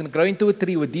growing and it's going to grow into a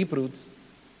tree with deep roots.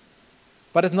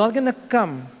 But it's not going to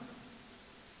come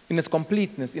in its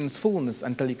completeness, in its fullness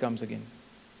until He comes again.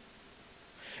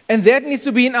 And that needs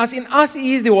to be in us. In us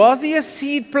was there a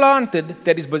seed planted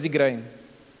that is busy growing?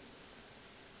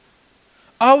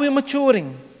 Are we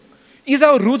maturing? Is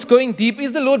our roots going deep?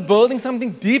 Is the Lord building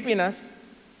something deep in us?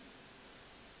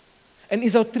 And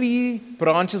is our tree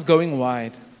branches going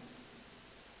wide?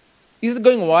 Is it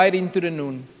going wide into the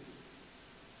noon?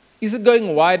 Is it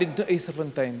going wide into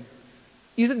Eastfontein?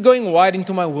 Is it going wide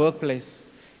into my workplace?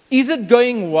 Is it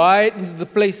going wide into the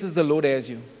places the Lord has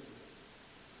you?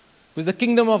 Because the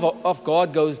kingdom of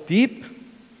God goes deep,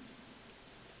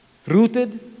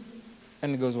 rooted,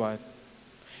 and it goes wide.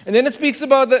 And then it speaks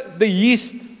about the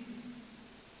yeast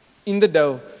in the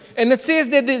dough. And it says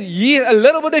that the yeast, a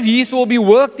little bit of yeast will be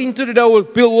worked into the dough,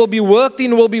 will be worked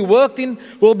in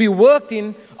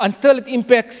until it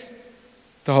impacts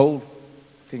the whole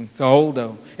thing, the whole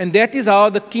dough. And that is how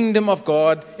the kingdom of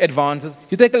God advances.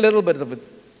 You take a little bit of it,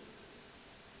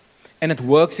 and it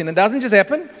works in. It doesn't just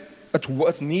happen.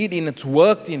 It's kneaded in, it's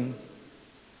worked in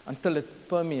until it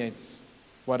permeates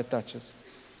what it touches.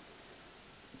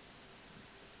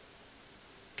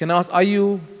 Can I ask, are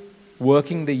you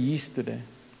working the yeast today?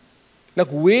 Like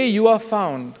where you are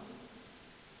found,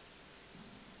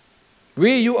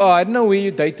 where you are, I don't know where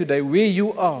you day to day, where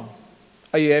you are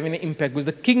you having an impact? Because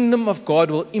the kingdom of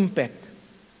God will impact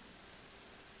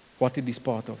what it is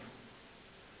part of.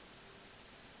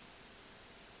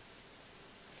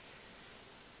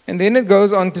 And then it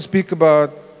goes on to speak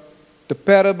about the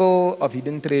parable of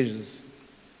hidden treasures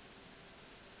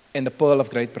and the pearl of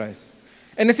great price.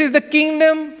 And it says the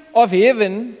kingdom of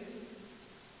heaven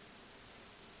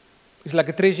is like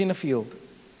a treasure in a field.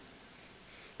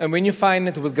 And when you find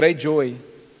it with great joy, you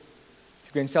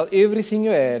can sell everything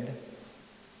you had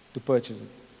to purchase it.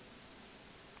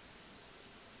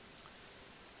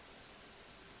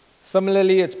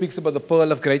 Similarly, it speaks about the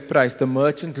pearl of great price, the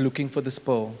merchant looking for this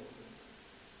pearl.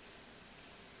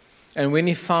 And when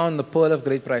he found the pearl of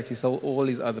great price, he sold all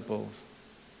his other pearls.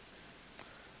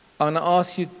 I want to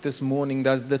ask you this morning,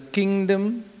 does the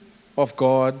kingdom of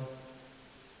God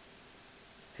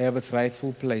have its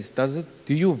rightful place?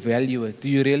 Do you value it? Do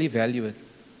you really value it?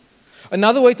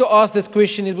 Another way to ask this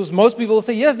question is because most people will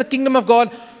say, yes, the kingdom of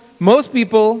God. Most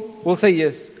people will say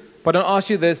yes. But I'll ask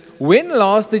you this, when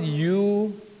last did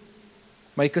you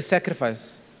make a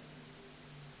sacrifice?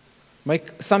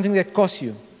 Make something that costs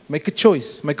you. Make a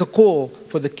choice, make a call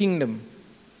for the kingdom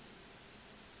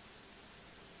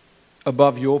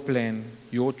above your plan,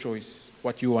 your choice,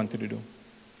 what you wanted to do.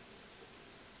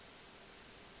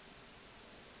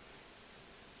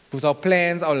 Because our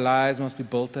plans, our lives must be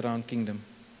built around kingdom.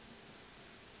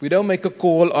 We don't make a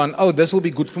call on, oh, this will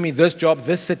be good for me, this job,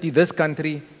 this city, this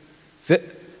country.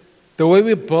 The way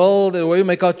we build, the way we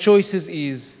make our choices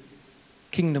is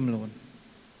kingdom, Lord.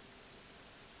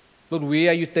 Lord,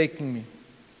 where are you taking me?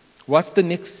 What's the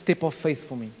next step of faith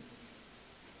for me?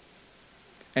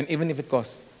 And even if it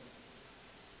costs.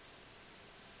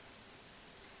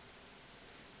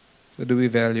 So do we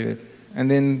value it? And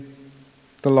then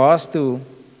the last two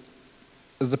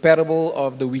is the parable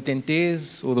of the wheat and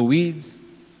tares, or the weeds.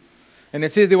 And it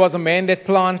says there was a man that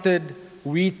planted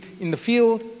wheat in the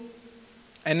field,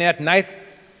 and at night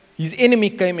his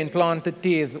enemy came and planted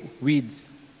tares, weeds,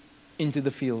 into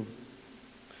the field.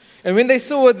 And when they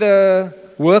saw it, the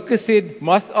workers said,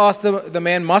 must ask the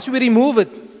man, must we remove it?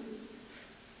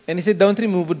 And he said, don't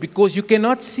remove it, because you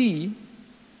cannot see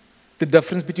the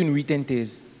difference between wheat and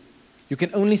tares. You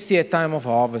can only see at time of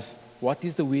harvest what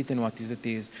is the wheat and what is the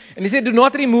tares. And he said, do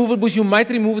not remove it, because you might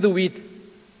remove the wheat.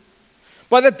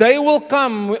 But the day will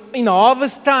come in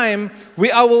harvest time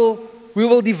where we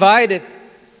will divide it,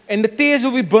 and the tares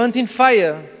will be burnt in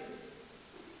fire,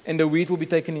 and the wheat will be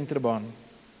taken into the barn.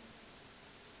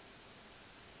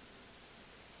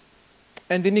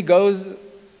 And then he goes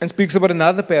and speaks about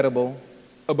another parable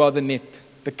about the net,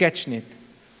 the catch net.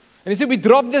 And he said, we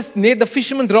dropped this net, the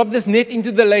fishermen dropped this net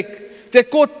into the lake. They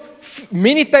caught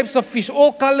many types of fish,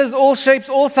 all colors, all shapes,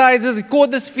 all sizes. They caught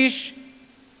this fish.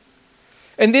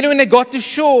 And then when they got to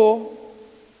shore,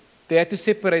 they had to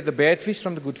separate the bad fish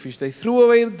from the good fish. They threw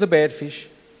away the bad fish,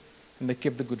 and they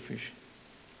kept the good fish.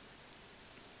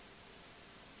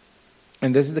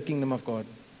 And this is the kingdom of God.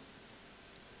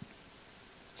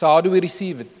 So how do we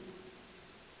receive it?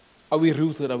 Are we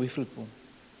rooted? Are we fruitful?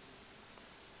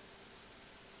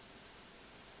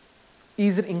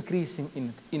 Is it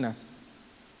increasing in us?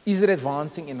 Is it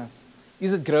advancing in us?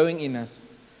 Is it growing in us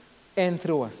and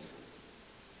through us?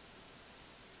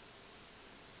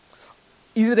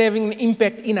 Is it having an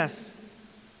impact in us?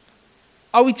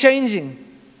 Are we changing?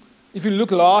 If you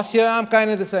look last year, I'm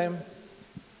kind of the same.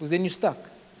 Because then you're stuck.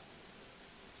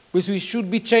 Because we should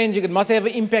be changing. It must have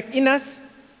an impact in us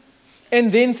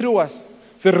and then through us.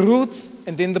 The roots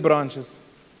and then the branches.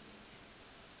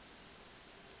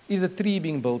 Is a tree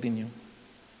being built in you?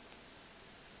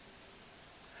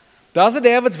 Does it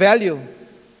have its value?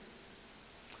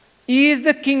 Is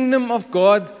the kingdom of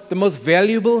God the most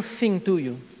valuable thing to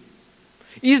you?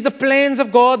 Is the plans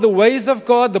of God, the ways of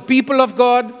God, the people of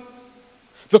God,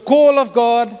 the call of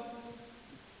God,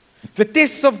 the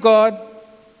tests of God,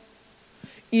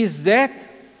 is that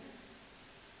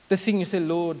the thing you say,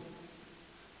 Lord,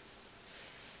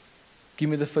 give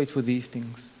me the faith for these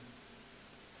things.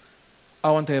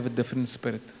 I want to have a different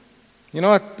spirit. You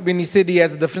know what, when he said he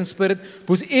has a different spirit?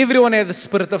 Because everyone has the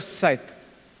spirit of sight.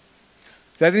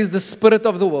 That is the spirit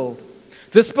of the world.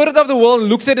 The spirit of the world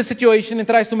looks at a situation and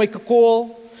tries to make a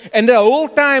call. And the whole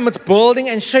time it's building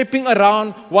and shaping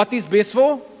around what is best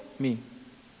for me.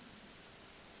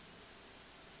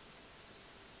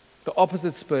 The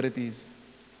opposite spirit is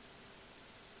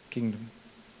kingdom.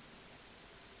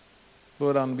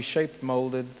 Lord, I want to be shaped,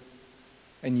 molded,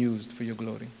 and used for your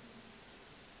glory.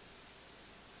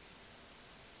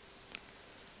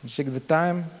 Check the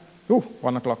time.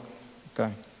 1 o'clock.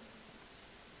 Okay.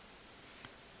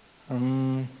 Okay,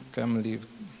 I'm going to leave.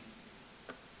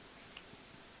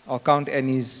 I'll count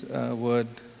Annie's word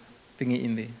thingy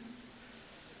in there.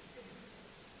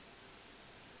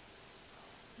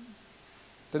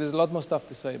 There is a lot more stuff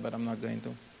to say, but I'm not going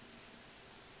to.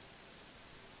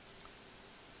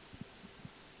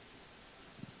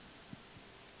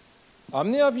 How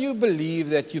many of you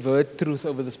believe that you've heard truth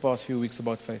over this past few weeks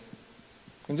about faith?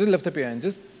 And just lift up your hand.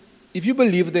 Just, if you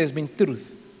believe there's been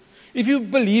truth. If you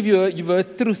believe you've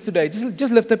heard truth today,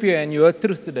 just lift up your hand. You heard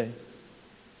truth today.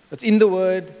 It's in the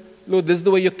Word. Lord, this is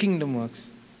the way your kingdom works.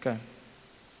 Okay.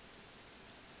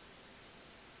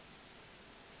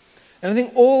 And I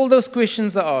think all those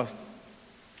questions are asked.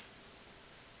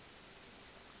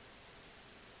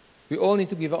 We all need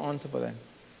to give an answer for that.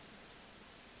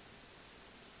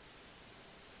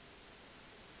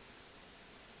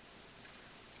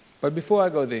 But before I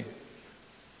go there,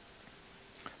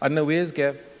 I don't know, where's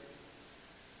Gav?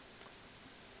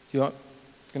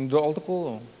 Can you do altar call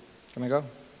or can I go?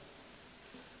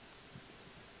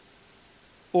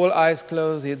 All eyes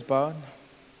closed, heads bowed.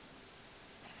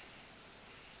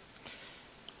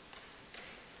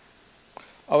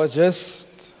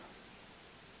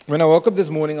 When I woke up this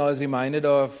morning, I was reminded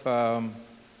of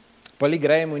Billy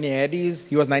Graham when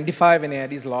he was 95 and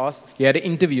he had an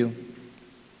interview.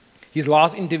 His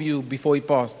last interview before he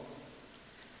passed.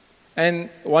 And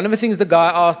one of the things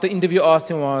the interviewer asked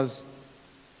him was,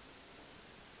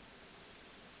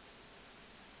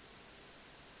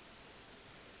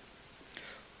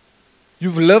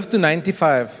 you've lived to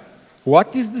 95.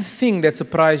 What is the thing that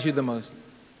surprised you the most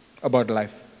about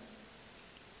life?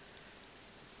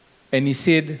 And he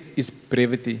said, it's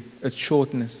brevity, it's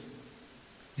shortness.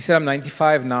 He said, I'm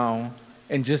 95 now,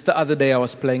 and just the other day I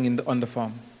was playing on the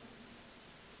farm.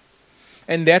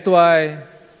 And that's why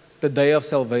the day of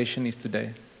salvation is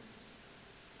today.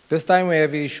 This time we are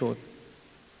very short.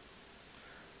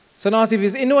 So now, if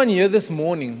there's anyone here this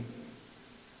morning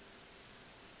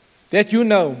that you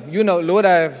know, Lord,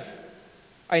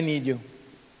 I need you.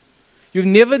 You've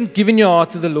never given your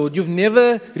heart to the Lord. You've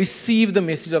never received the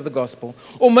message of the gospel.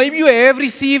 Or maybe you have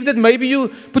received it. Maybe you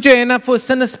put your hand up for a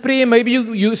sinner's prayer.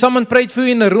 Maybe someone prayed for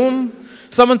you in a room.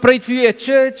 Someone prayed for you at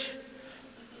church.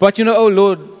 But you know, oh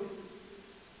Lord,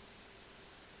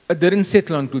 it didn't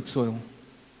settle on good soil.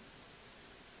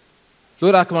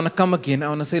 Lord, I want to come again. I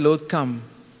want to say, Lord, come.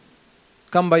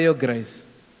 Come by your grace.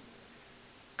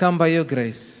 Come by your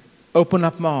grace. Open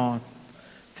up my heart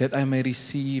that I may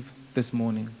receive this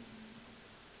morning.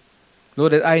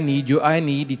 Lord, that I need you. I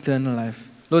need eternal life.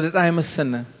 Lord, that I am a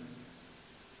sinner.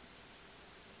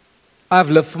 I've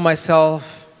lived for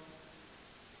myself.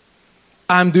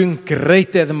 I'm doing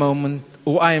great at the moment,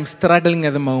 or I am struggling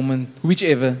at the moment,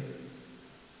 whichever.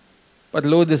 But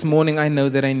Lord, this morning I know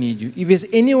that I need you. If there's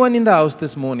anyone in the house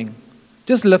this morning,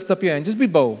 just lift up your hand. Just be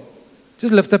bold.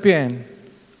 Just lift up your hand.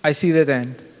 I see that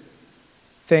hand.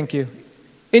 Thank you.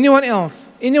 Anyone else?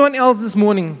 Anyone else this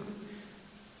morning?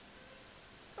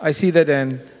 I see that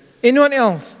hand. Anyone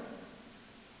else?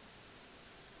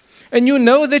 And you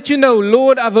know that you know,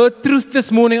 Lord, I've heard truth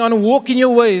this morning. I want to walk in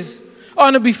your ways. I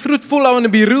want to be fruitful. I want to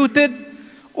be rooted.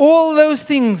 All those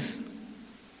things.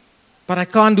 But I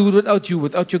can't do it without you,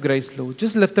 without your grace, Lord.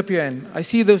 Just lift up your hand. I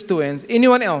see those two hands.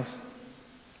 Anyone else?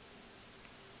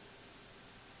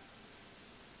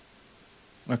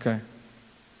 Okay.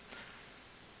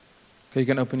 Okay, you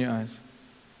can open your eyes.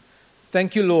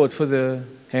 Thank you, Lord, for the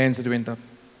hands that went up.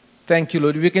 Thank you,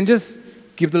 Lord. We can just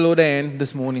give the Lord a hand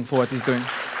this morning for what He's doing.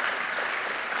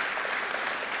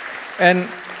 And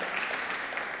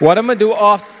what I'm going to do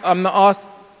after, I'm going to ask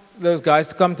those guys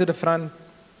to come to the front,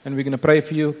 and we're going to pray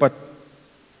for you, but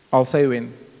I'll say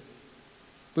when.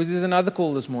 Because there's another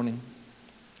call this morning.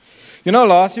 You know,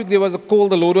 last week there was a call,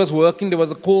 the Lord was working, there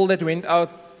was a call that went out,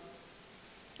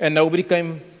 and nobody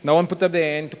came, no one put up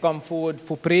their hand to come forward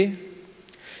for prayer.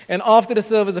 And after the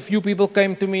service, a few people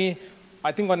came to me.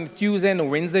 I think on Tuesday and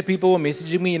Wednesday, people were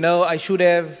messaging me, I should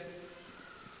have.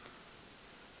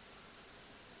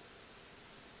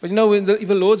 But if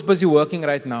the Lord's busy working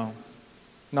right now,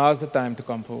 now's the time to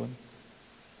come forward.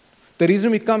 The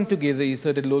reason we come together is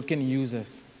so that the Lord can use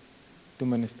us to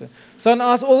minister. So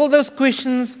I ask all those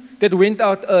questions that went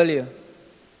out earlier.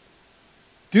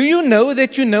 Do you know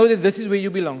that this is where you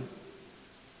belong?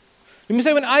 Let me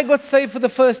say, when I got saved for the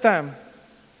first time,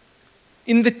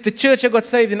 in the church I got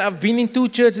saved, and I've been in 2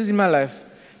 churches in my life.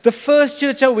 The first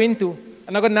church I went to,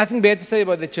 and I got nothing bad to say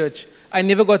about the church, I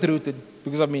never got rooted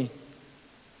because of me.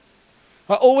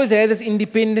 I always had this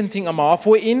independent thing. I'm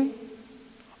halfway in,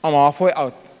 I'm halfway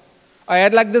out. I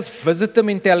had like this visitor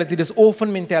mentality, this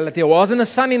orphan mentality. I wasn't a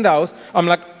son in the house. I'm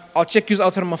like, I'll check you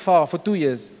out from afar for 2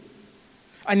 years.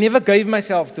 I never gave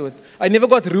myself to it. I never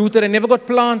got rooted. I never got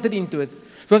planted into it.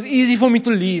 So it was easy for me to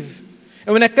leave.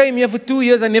 And when I came here for 2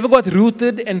 years, I never got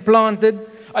rooted and planted.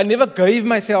 I never gave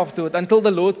myself to it until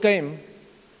the Lord came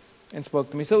and spoke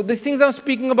to me. So these things I'm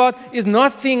speaking about is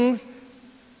not things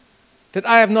that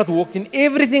I have not walked in.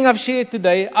 Everything I've shared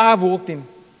today, I've walked in.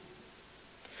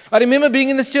 I remember being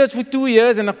in this church for 2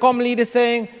 years and a comm leader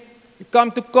saying, you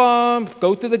come to camp,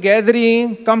 go to the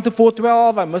gathering, come to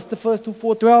 412. I missed the first 2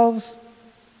 412s.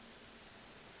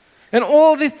 And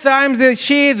all the times they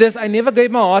shared this, I never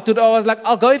gave my heart to it. I was like,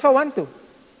 I'll go if I want to.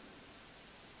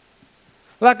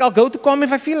 Like, I'll go to camp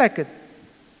if I feel like it.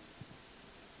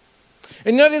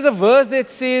 And there's a verse that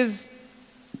says,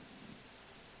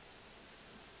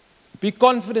 be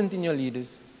confident in your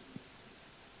leaders.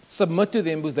 Submit to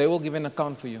them because they will give an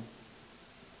account for you.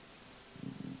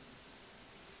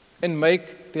 And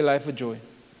make their life a joy.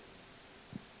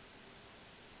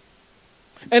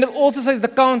 And it also says the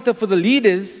counter for the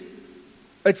leaders,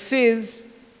 it says,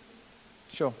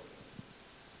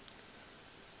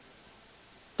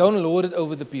 don't lord it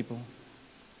over the people.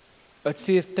 It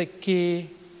says, take care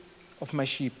of my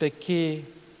sheep. Take care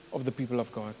of the people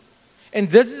of God. And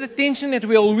this is a tension that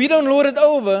we don't lord it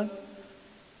over,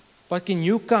 but can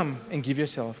you come and give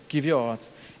yourself, give your hearts?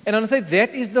 And I want to say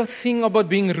that is the thing about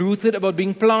being rooted, about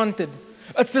being planted.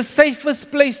 It's the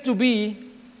safest place to be.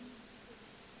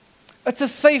 It's a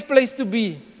safe place to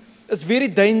be. It's very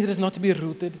dangerous not to be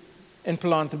rooted and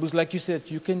planted. Because like you said,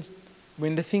 you can,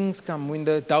 when the things come, when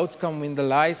the doubts come, when the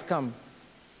lies come,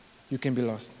 you can be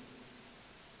lost.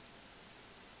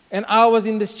 And I was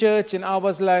in this church and I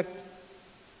was like,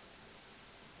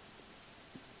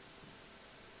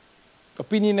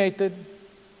 opinionated.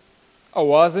 I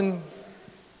wasn't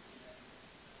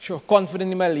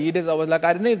confident in my leaders. I was like,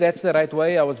 I don't know if that's the right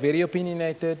way. I was very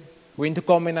opinionated. Went to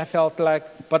come and I felt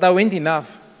like, but I went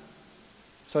enough.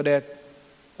 So that,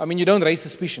 you don't raise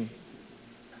suspicion.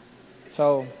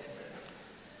 So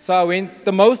I went,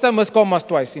 the most I must come was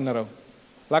twice in a row.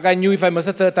 Like I knew if I missed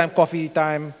a third time, coffee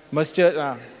time, missed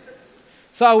church.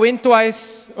 So I went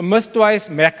twice, missed twice,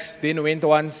 max. Then went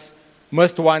once,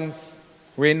 missed once.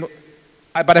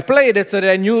 But I played it so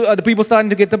that I knew other people starting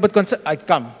to get a bit concerned. I'd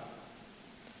come.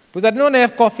 Because I didn't want to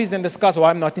have coffees and discuss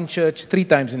why I'm not in church 3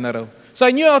 times in a row. So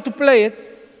I knew how to play it.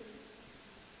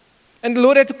 And the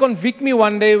Lord had to convict me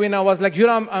one day when I was like,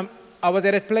 I was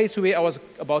at a place where I was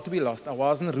about to be lost. I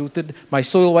wasn't rooted. My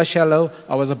soil was shallow.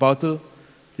 I was about to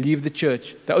leave the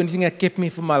church. The only thing that kept me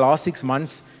for my last 6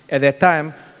 months at that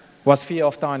time was fear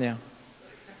of Tanya.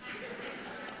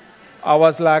 I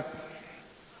was like,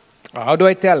 how do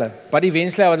I tell her? But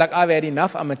eventually I was like, I've had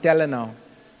enough. I'm going to tell her now.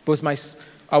 Because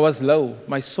I was low.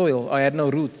 My soil, I had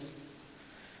no roots.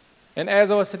 And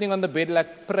as I was sitting on the bed,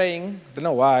 like praying, don't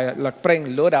know why, like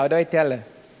praying, Lord, how do I tell her?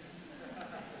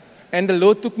 And the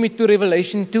Lord took me to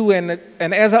Revelation 2,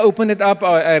 and as I opened it up,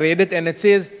 I read it, and it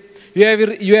says, you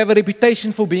have a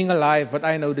reputation for being alive, but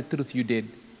I know the truth, you did.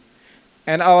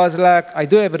 And I was like, I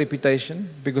do have a reputation,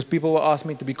 because people will ask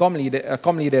me to become a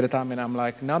com leader at a time, and I'm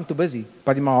like, no, I'm too busy.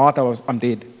 But in my heart, I'm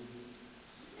dead.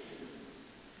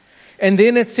 And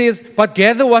then it says, but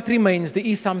gather what remains, there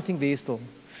is something there still.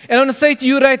 And I want to say to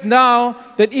you right now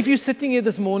that if you're sitting here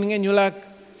this morning and you're like,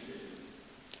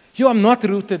 I'm not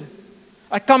rooted.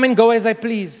 I come and go as I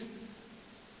please.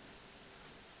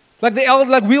 Like the elders,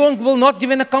 like will not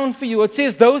give an account for you. It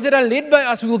says those that are led by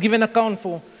us, we will give an account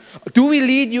for. Do we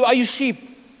lead you? Are you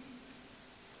sheep?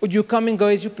 Or do you come and go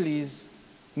as you please?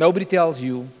 Nobody tells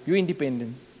you. You're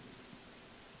independent.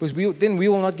 Because then we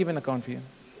will not give an account for you.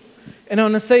 And I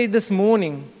want to say this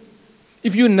morning,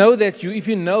 if you know that's you, if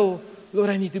you know, Lord,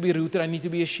 I need to be rooted, I need to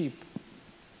be a sheep.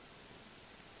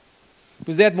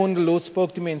 Because that morning the Lord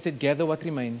spoke to me and said, gather what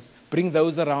remains. Bring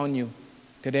those around you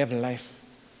that have life.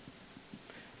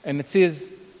 And it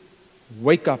says,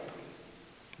 wake up.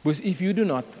 Because if you do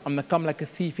not, I'm going to come like a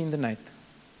thief in the night.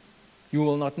 You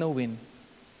will not know when.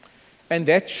 And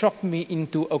that shocked me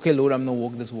into, okay, Lord, I'm going to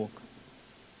walk this walk.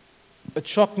 It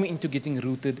shocked me into getting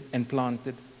rooted and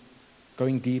planted,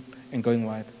 going deep and going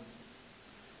wide.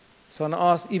 So I want to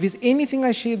ask, if there's anything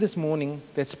I shared this morning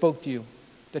that spoke to you,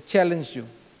 that challenged you,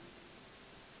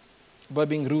 by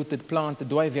being rooted, planted,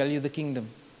 do I value the kingdom?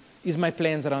 Is my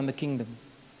plans around the kingdom?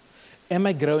 Am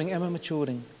I growing? Am I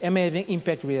maturing? Am I having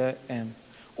impact where I am?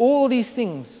 All these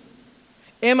things.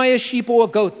 Am I a sheep or a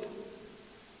goat?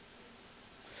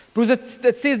 Because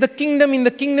it says in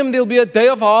the kingdom there'll be a day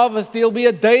of harvest. There'll be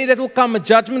a day that will come, a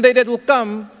judgment day that will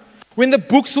come, when the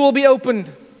books will be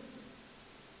opened.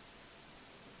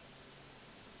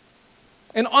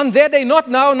 And on that day, not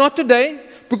now, not today,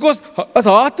 because it's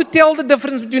hard to tell the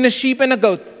difference between a sheep and a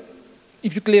goat,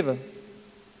 if you're clever.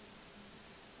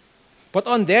 But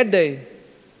on that day,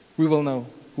 we will know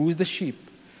who is the sheep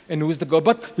and who is the goat.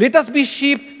 But let us be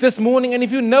sheep this morning. And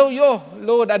if you know,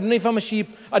 Lord, I don't know if I'm a sheep.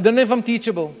 I don't know if I'm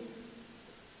teachable.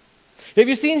 Have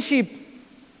you seen sheep?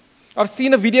 I've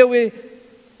seen a video where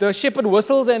the shepherd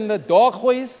whistles and the dog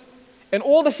hoys, and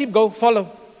all the sheep go follow.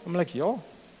 I'm like,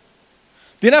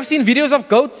 Then I've seen videos of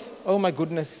goats. Oh my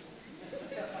goodness.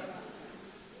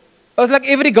 It's like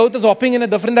every goat is hopping in a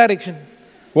different direction.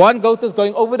 One goat is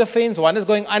going over the fence, one is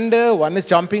going under, one is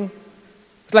jumping.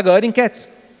 It's like herding cats.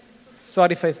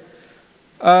 Sorry, Faith.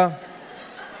 And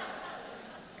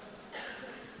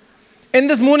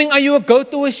this morning, are you a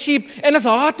goat or a sheep? And it's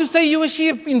hard to say you're a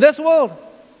sheep in this world.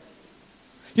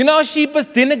 You know how sheep is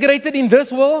denigrated in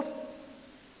this world?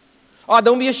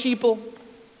 Don't be a sheeple.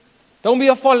 Don't be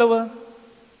a follower.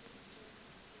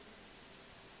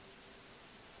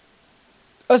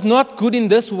 It's not good in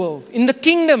this world. In the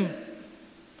kingdom,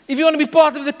 if you want to be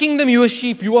part of the kingdom, you're a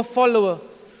sheep, you're a follower.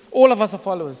 All of us are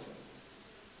followers.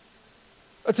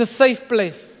 It's a safe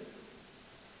place.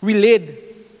 We led.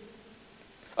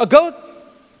 A goat?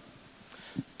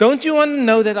 Don't you want to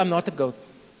know that I'm not a goat?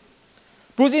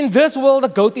 Because in this world, a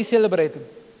goat is celebrated.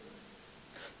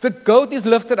 The goat is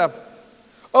lifted up.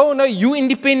 Oh no, you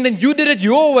independent, you did it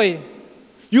your way.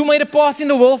 You made a path in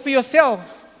the world for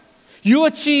yourself. You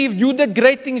achieved, you did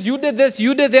great things, you did this,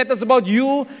 you did that. It's about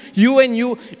you, you and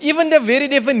you. Even the very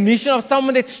definition of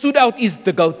someone that stood out is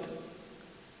the goat.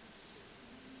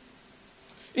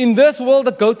 In this world,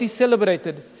 the goat is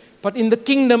celebrated. But in the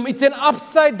kingdom, it's an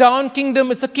upside down kingdom.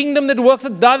 It's a kingdom that works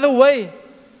the other way.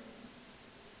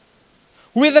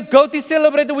 Where the goat is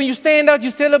celebrated, when you stand out,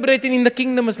 you're celebrating. In the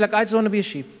kingdom, it's like, I just want to be a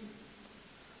sheep.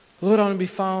 Lord, I want to be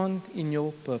found in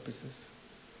your purposes.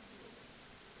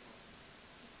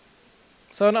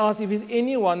 So I want to ask if there's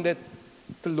anyone that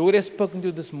the Lord has spoken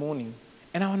to this morning,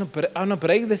 and I want to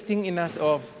break this thing in us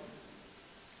of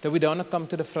that we don't want to come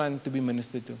to the front to be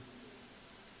ministered to.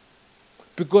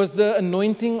 Because the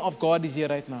anointing of God is here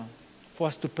right now for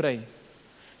us to pray.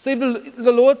 So if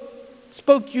the Lord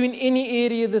spoke to you in any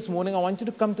area this morning, I want you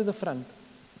to come to the front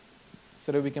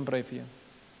so that we can pray for you.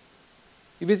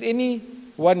 If there's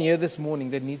anyone here this morning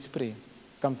that needs prayer,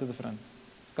 come to the front.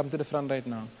 Come to the front right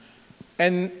now.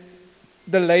 And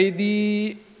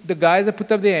the guys that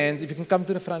put up their hands, if you can come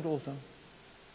to the front also.